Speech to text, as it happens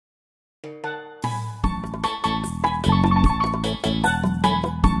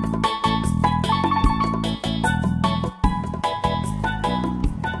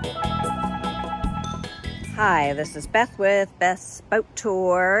Hi, this is Beth with Beth's Boat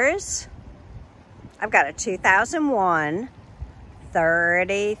Tours. I've got a 2001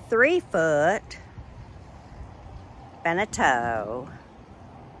 33-foot Beneteau.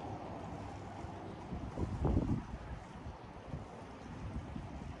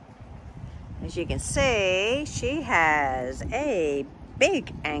 As you can see, she has a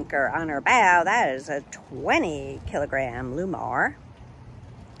big anchor on her bow. That is a 20-kilogram Lumar.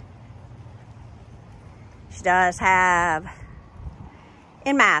 She does have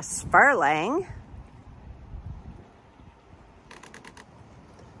in-mast furling.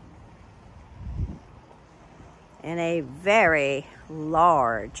 And a very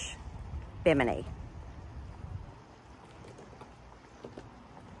large bimini.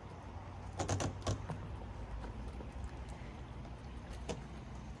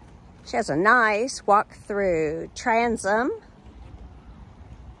 She has a nice walk-through transom.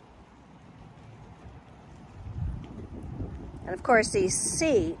 And of course, these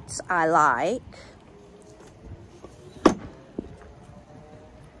seats I like.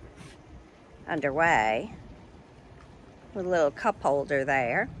 Underway. With a little cup holder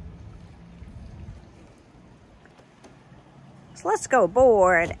there. So let's go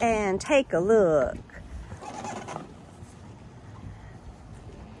aboard and take a look.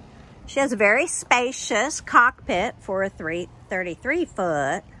 She has a very spacious cockpit for a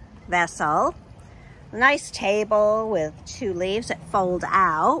 33-foot vessel. A nice table with 2 leaves that fold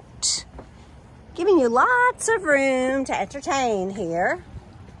out, giving you lots of room to entertain here.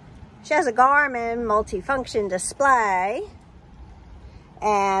 She has a Garmin multifunction display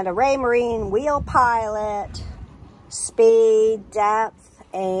and a Raymarine wheel pilot, speed, depth,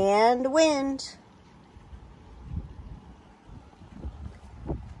 and wind.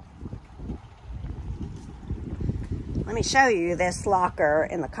 Let me show you this locker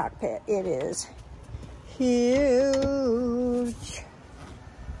in the cockpit. It is huge.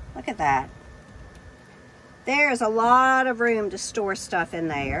 Look at that. There's a lot of room to store stuff in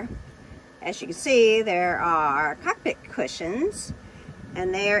there. As you can see, there are cockpit cushions,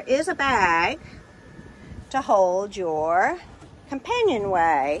 and there is a bag to hold your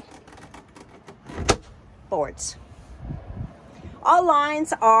companionway boards. All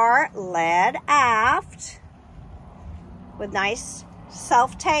lines are led aft with nice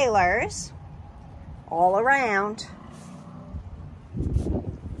self-tailors all around.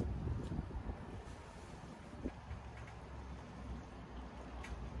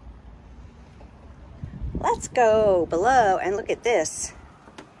 Let's go below and look at this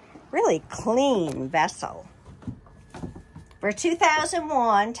really clean vessel. For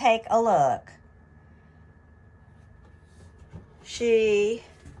 2001, take a look. She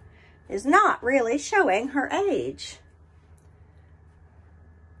is not really showing her age.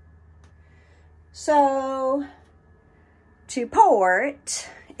 So, to port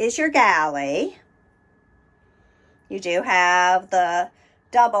is your galley. You do have the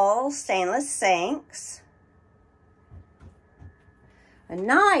double stainless sinks. A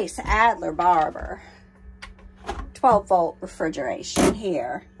nice Adler Barber 12-volt refrigeration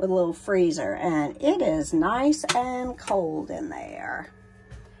here with a little freezer, and it is nice and cold in there.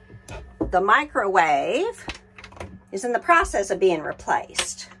 The microwave is in the process of being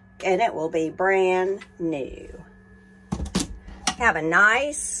replaced, and it will be brand new. Have a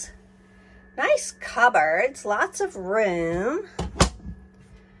nice cupboards, lots of room.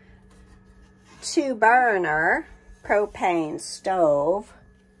 2-burner propane stove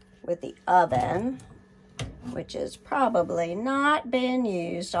with the oven, which has probably not been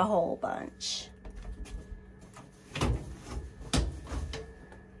used a whole bunch.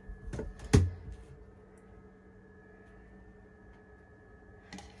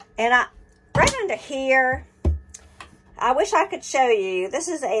 And right under here, I wish I could show you, this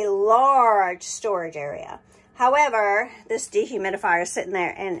is a large storage area. However, this dehumidifier is sitting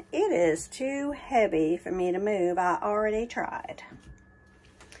there and it is too heavy for me to move. I already tried.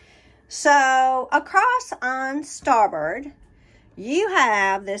 So across on starboard, you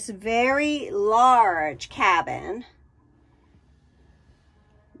have this very large cabin.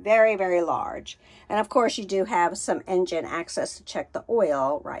 Very, very large. And of course, you do have some engine access to check the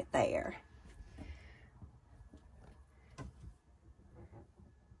oil right there.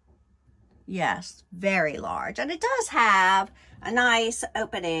 Yes, very large. And it does have a nice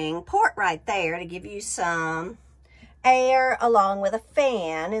opening port right there to give you some air along with a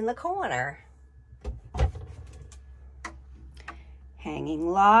fan in the corner. Hanging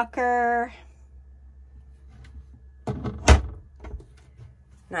locker.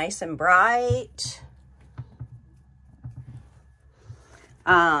 Nice and bright.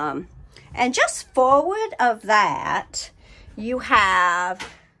 And just forward of that, you have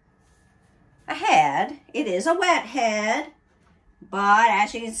a head. It is a wet head, but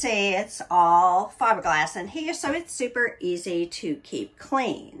as you can see, it's all fiberglass in here, so it's super easy to keep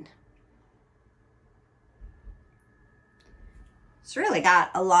clean. It's really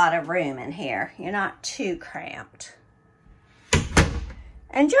got a lot of room in here. You're not too cramped.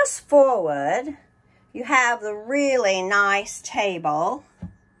 And just forward, you have the really nice table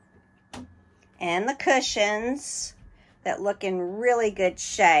and the cushions that look in really good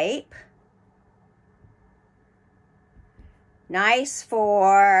shape. Nice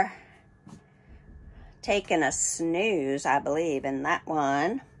for taking a snooze, I believe, in that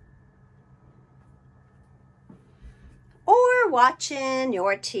one. Or watching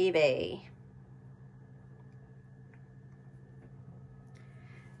your TV.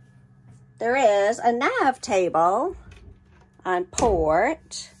 There is a nav table on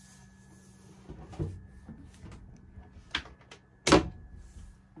port.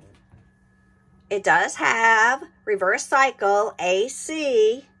 It does have reverse cycle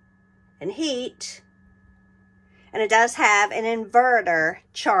AC and heat, and it does have an inverter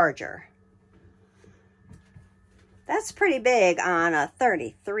charger. That's pretty big on a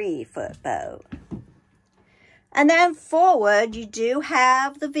 33-foot boat. And then forward, you do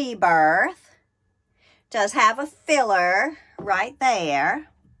have the V-berth. It does have a filler right there.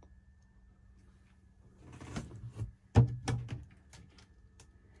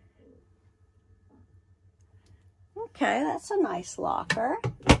 Okay, that's a nice locker.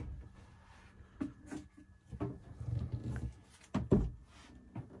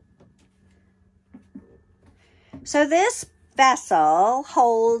 So this vessel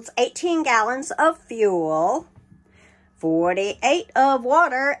holds 18 gallons of fuel, 48 of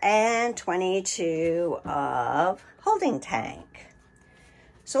water, and 22 of holding tank.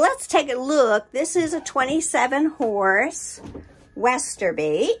 So let's take a look. This is a 27-horse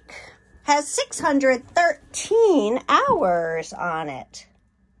Westerbeek. Has 613 hours on it.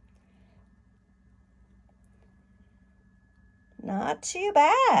 Not too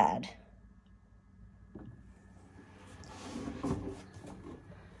bad.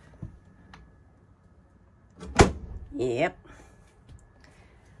 Yep.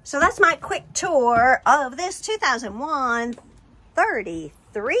 So that's my quick tour of this 2001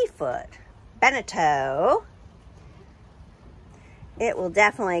 33-foot Beneteau. It will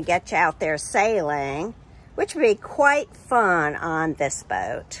definitely get you out there sailing, which would be quite fun on this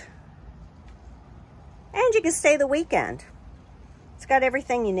boat. And you can stay the weekend. It's got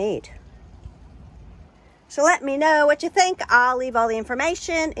everything you need. So let me know what you think. I'll leave all the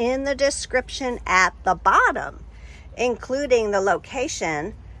information in the description at the bottom, including the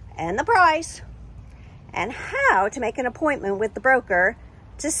location and the price, and how to make an appointment with the broker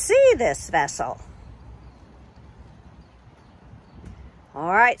to see this vessel.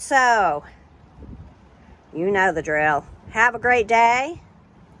 All right, so you know the drill. Have a great day.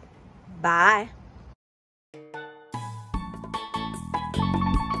 Bye.